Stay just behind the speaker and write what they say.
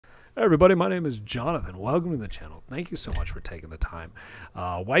Hey everybody, my name is Jonathan. Welcome to the channel. Thank you so much for taking the time.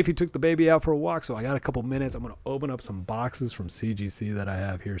 Wifey took the baby out for a walk, so I got a couple minutes. I'm going to open up some boxes from CGC that I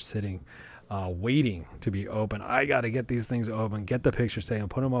have here sitting, waiting to be open. I got to get these things open, get the pictures taken,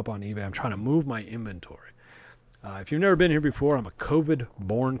 put them up on eBay. I'm trying to move my inventory. If you've never been here before, I'm a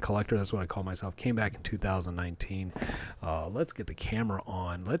COVID-born collector. That's what I call myself. Came back in 2019. Let's get the camera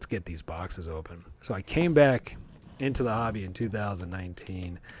on. Let's get these boxes open. So I came back into the hobby in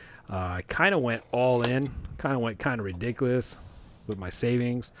 2019. I kind of went all in, kind of ridiculous with my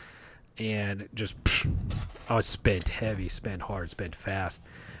savings, and just I was spent heavy, spent hard, spent fast,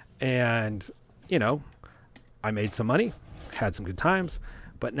 and I made some money, had some good times,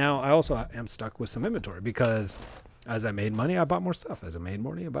 but now I also am stuck with some inventory because as I made money, I bought more stuff. As I made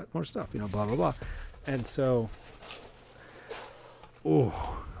money, I bought more stuff. Blah blah blah, and so,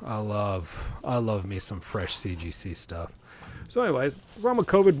 I love me some fresh CGC stuff. So anyways, I'm a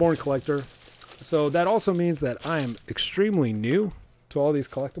COVID-born collector. So that also means that I am extremely new to all these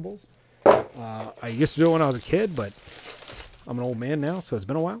collectibles. I used to do it when I was a kid, but I'm an old man now, so it's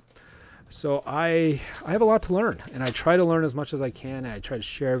been a while. So I have a lot to learn, and I try to learn as much as I can. I try to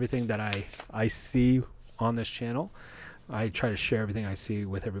share everything that I see on this channel. I try to share everything I see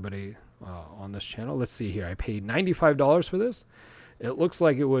with everybody on this channel. Let's see here. I paid $95 for this. It looks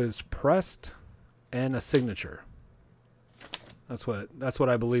like it was pressed and a signature. That's what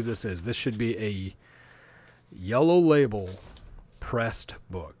I believe this is. This should be a yellow label pressed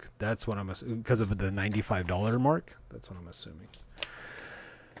book. That's what I'm assuming because of the $95 mark. That's what I'm assuming.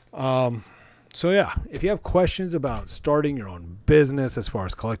 So yeah, if you have questions about starting your own business as far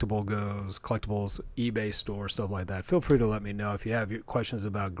as collectibles, eBay store, stuff like that, feel free to let me know. If you have questions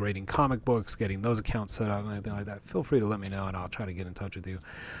about grading comic books, getting those accounts set up, anything like that, feel free to let me know and I'll try to get in touch with you.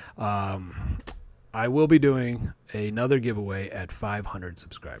 I will be doing another giveaway at 500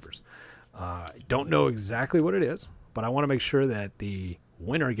 subscribers. I don't know exactly what it is, but I want to make sure that the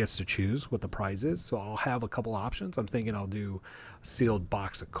winner gets to choose what the prize is. So I'll have a couple options. I'm thinking I'll do a sealed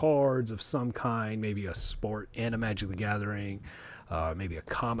box of cards of some kind, maybe a sport and a Magic the Gathering, maybe a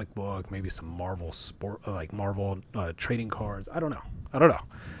comic book, maybe some Marvel sport, like Marvel trading cards. I don't know.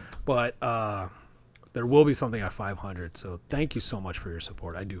 But there will be something at 500. So thank you so much for your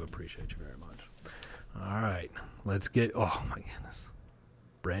support. I do appreciate you very much. All right, let's get, oh my goodness,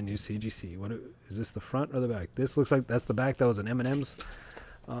 brand new CGC. What is this, the front or the back? This looks like that's the back. That was an M&M's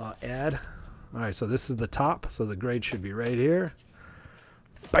ad. All right, so this is the top, so the grade should be right here.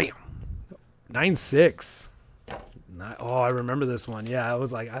 Bam. 9.6. Oh, I remember this one. Yeah, I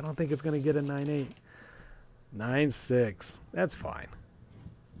was like, I don't think it's gonna get a 9.8. 9.6. That's fine.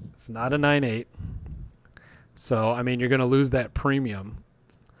 It's not a 9.8. So I mean, you're gonna lose that premium.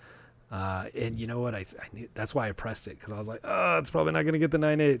 And you know what? I knew, that's why I pressed it, because I was like, oh, it's probably not going to get the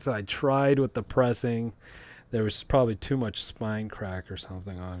 9.8. So I tried with the pressing. There was probably too much spine crack or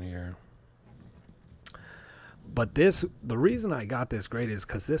something on here. But this, the reason I got this grade is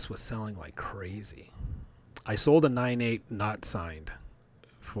because this was selling like crazy. I sold a 9.8 not signed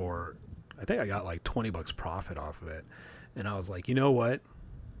for, I think I got like 20 bucks profit off of it. And I was like, you know what?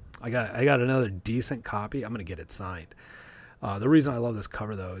 I got another decent copy. I'm going to get it signed. The reason I love this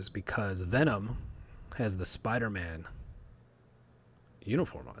cover, though, is because Venom has the Spider-Man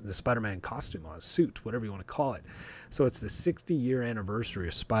uniform on, the Spider-Man costume on, suit, whatever you want to call it. So it's the 60-year anniversary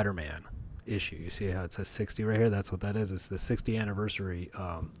of Spider-Man issue. You see how it says 60 right here? That's what that is. It's the 60th anniversary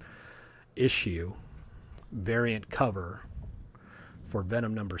issue variant cover for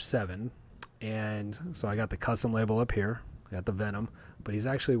Venom #7. And so I got the custom label up here. I got the Venom, but he's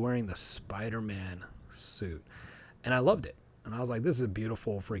actually wearing the Spider-Man suit. And I loved it. And I was like, this is a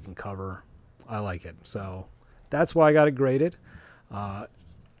beautiful freaking cover. I like it. So that's why I got it graded.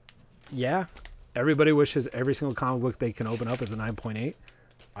 Yeah, everybody wishes every single comic book they can open up is a 9.8.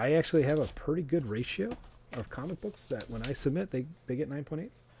 I actually have a pretty good ratio of comic books that when I submit, they get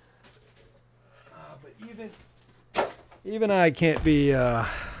 9.8s. But even I can't be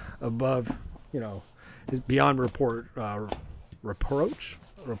above, is beyond reproach.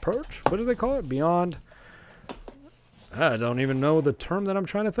 What do they call it? Beyond... I don't even know the term that I'm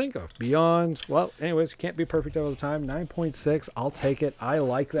trying to think of. Beyond, well, anyways, you can't be perfect all the time. 9.6, I'll take it. I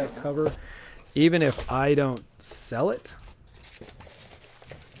like that cover. Even if I don't sell it,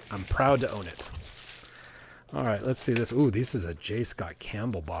 I'm proud to own it. All right, let's see this. Ooh, this is a J. Scott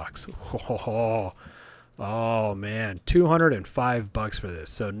Campbell box. Oh man, 205 bucks for this.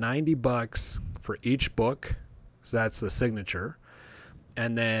 So 90 bucks for each book. So that's the signature.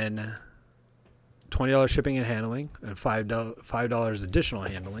 And then $20 shipping and handling, and $5 additional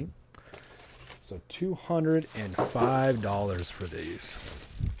handling. So $205 for these.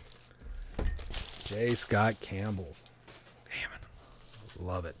 J. Scott Campbell's. Damn it.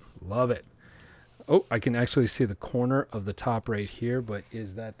 Love it. Love it. Oh, I can actually see the corner of the top right here, but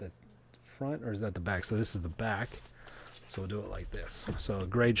is that the front or is that the back? So this is the back. So we'll do it like this. So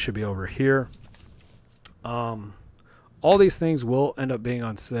grade should be over here. All these things will end up being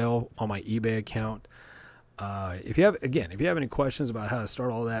on sale on my eBay account. If you have any questions about how to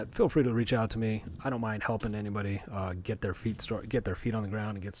start all that, feel free to reach out to me. I don't mind helping anybody get their feet on the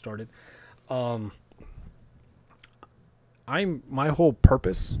ground and get started. My whole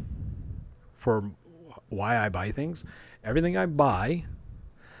purpose for why I buy things, everything I buy,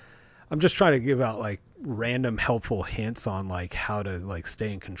 I'm just trying to give out like random helpful hints on like how to like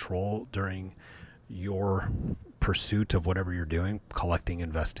stay in control during your pursuit of whatever you're doing, collecting,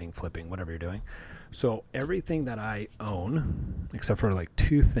 investing, flipping, whatever you're doing. So everything that I own, except for like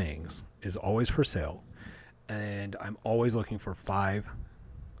 2 things, is always for sale. And I'm always looking for 5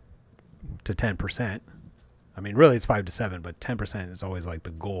 to 10%. I mean, really it's 5 to 7, but 10% is always like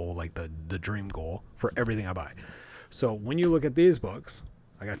the goal, like the dream goal for everything I buy. So when you look at these books,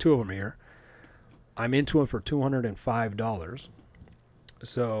 I got 2 of them here. I'm into them for $205.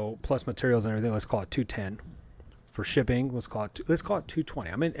 So plus materials and everything, let's call it $210. For shipping, let's call it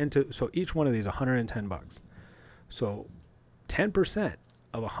 $220. So each one of these $110. So 10%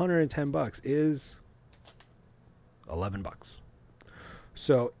 of $110 is $11.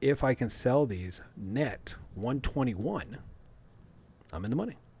 So if I can sell these net $121, I'm in the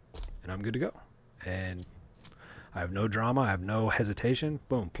money and I'm good to go. And I have no drama, I have no hesitation.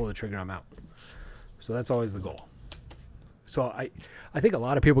 Boom, pull the trigger, I'm out. So that's always the goal. So I think a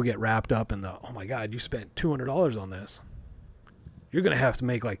lot of people get wrapped up in the, oh my God, you spent $200 on this. You're going to have to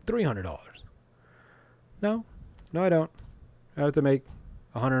make like $300. No, I don't. I have to make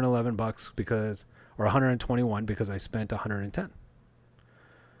 $111 because, or $121 because I spent $110.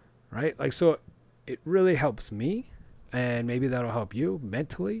 Right? Like, so it really helps me, and maybe that'll help you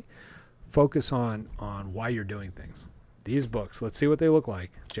mentally focus on why you're doing things. These books, let's see what they look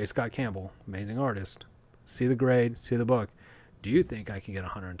like. J. Scott Campbell, amazing artist. See the grade, see the book. Do you think I can get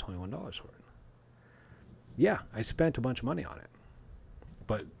 $121 for it? Yeah, I spent a bunch of money on it.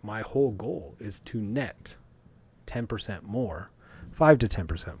 But my whole goal is to net 10% more, 5 to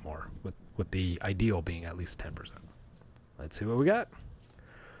 10% more, with the ideal being at least 10%. Let's see what we got.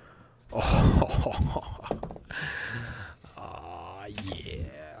 Oh,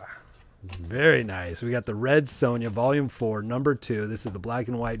 yeah. Very nice. We got the Red Sonja, Volume 4, Number 2. This is the black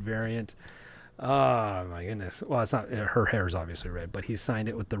and white variant. Oh, my goodness. Well, it's not, her hair is obviously red, but he signed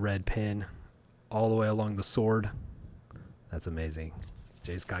it with the red pin all the way along the sword. That's amazing.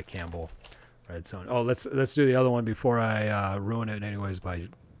 J. Scott Campbell, Red Sonja. Oh, let's do the other one before I ruin it anyways by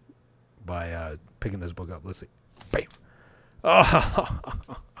picking this book up. Let's see. Bam. Oh,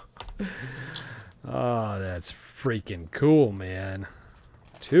 oh, that's freaking cool, man.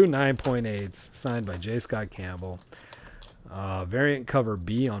 2 9.8s signed by J. Scott Campbell. Variant cover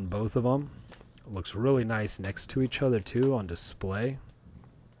B on both of them. Looks really nice next to each other too on display.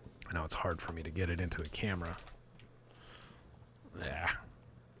 I know it's hard for me to get it into the camera. Yeah.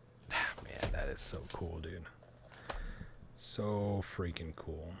 Man, that is so cool, dude. So freaking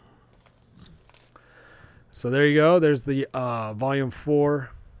cool. So there you go. There's the Volume 4,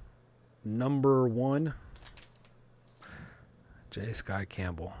 Number 1. J. Scott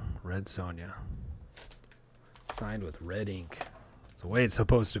Campbell, Red Sonja. Signed with red ink. It's the way it's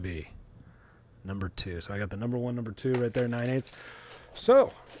supposed to be. Number 2. So I got the number 1, number 2 right there, 9/8.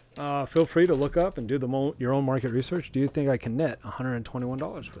 So feel free to look up and do your own market research. Do you think I can net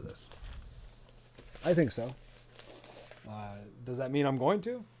 $121 for this? I think so. Does that mean I'm going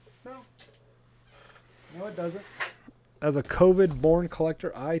to? No. No, it doesn't. As a COVID-born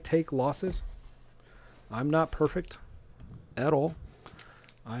collector, I take losses. I'm not perfect at all.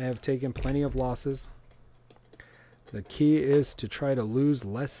 I have taken plenty of losses. The key is to try to lose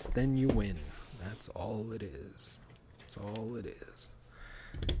less than you win. That's all it is. That's all it is.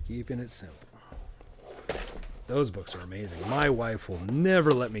 Keeping it simple. Those books are amazing. My wife will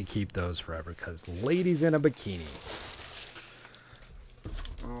never let me keep those forever because Ladies in a Bikini.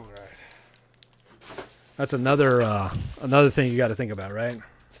 All right. That's another thing you got to think about, right?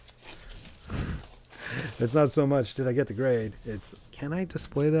 It's not so much did I get the grade. It's can I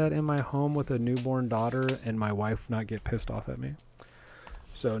display that in my home with a newborn daughter and my wife not get pissed off at me?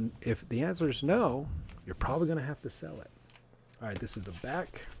 So if the answer is no, you're probably going to have to sell it. All right, this is the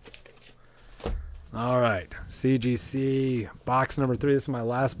back. All right, CGC box number 3. This is my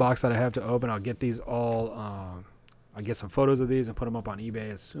last box that I have to open. I'll get these all, I'll get some photos of these and put them up on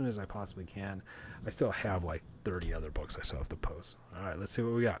eBay as soon as I possibly can. I still have like 30 other books I still have to post. All right, let's see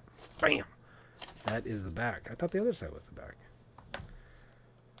what we got. Bam. That is the back. I thought the other side was the back.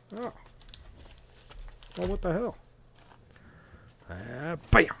 Oh. Well, what the hell?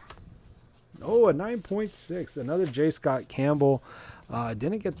 Bam! Oh, a 9.6. Another J. Scott Campbell.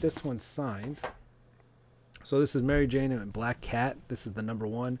 Didn't get this one signed. So this is Mary Jane and Black Cat. This is the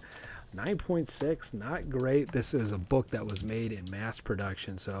 #1. 9.6. Not great. This is a book that was made in mass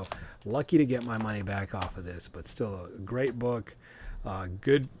production. So lucky to get my money back off of this. But still a great book.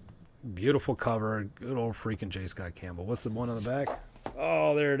 Good, beautiful cover. Good old freaking J. Scott Campbell. What's the one on the back?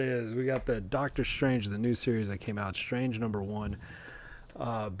 Oh, there it is. We got the Doctor Strange, the new series that came out. Strange #1.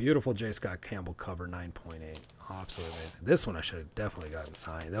 Beautiful J. Scott Campbell cover, 9.8. Absolutely amazing. This one I should have definitely gotten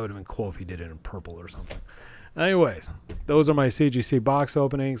signed. That would have been cool if he did it in purple or something. Anyways, those are my CGC box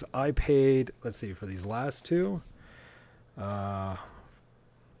openings. I paid, let's see, for these last two,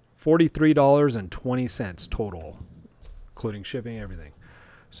 $43.20 total, including shipping, everything.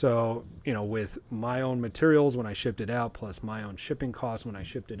 So, you know, with my own materials when I shipped it out, plus my own shipping costs when I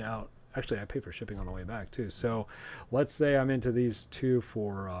shipped it out. Actually, I paid for shipping on the way back, too. So, let's say I'm into these two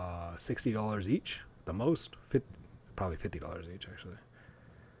for $60 each, the most. Probably $50 each, actually.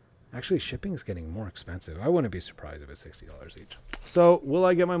 Actually, shipping is getting more expensive. I wouldn't be surprised if it's $60 each. So, will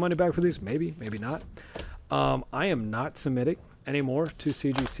I get my money back for these? Maybe, maybe not. I am not submitting anymore to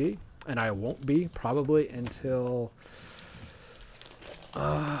CGC, and I won't be probably until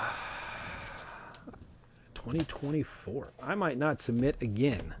 2024. I might not submit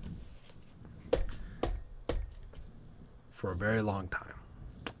again for a very long time.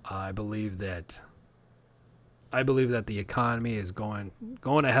 I believe that the economy is going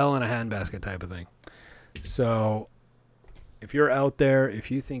to hell in a handbasket type of thing. So if you're out there, if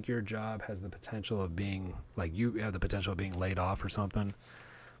you think your job has the potential of being, like, you have the potential of being laid off or something,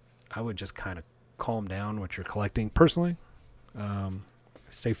 I would just kind of calm down what you're collecting personally.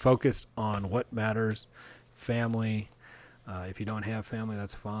 Stay focused on what matters. Family. If you don't have family,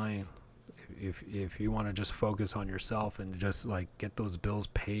 that's fine. If you want to just focus on yourself and just like get those bills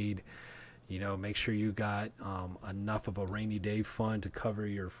paid, you know, make sure you got enough of a rainy day fund to cover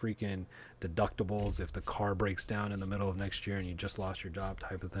your freaking deductibles if the car breaks down in the middle of next year and you just lost your job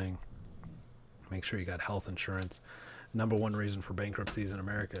type of thing. Make sure you got health insurance. #1 reason for bankruptcies in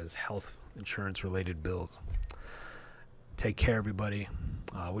America is health insurance related bills. Take care, everybody.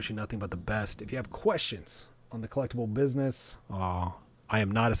 Wish you nothing but the best. If you have questions on the collectible business, I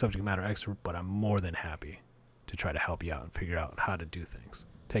am not a subject matter expert, but I'm more than happy to try to help you out and figure out how to do things.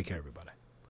 Take care, everybody.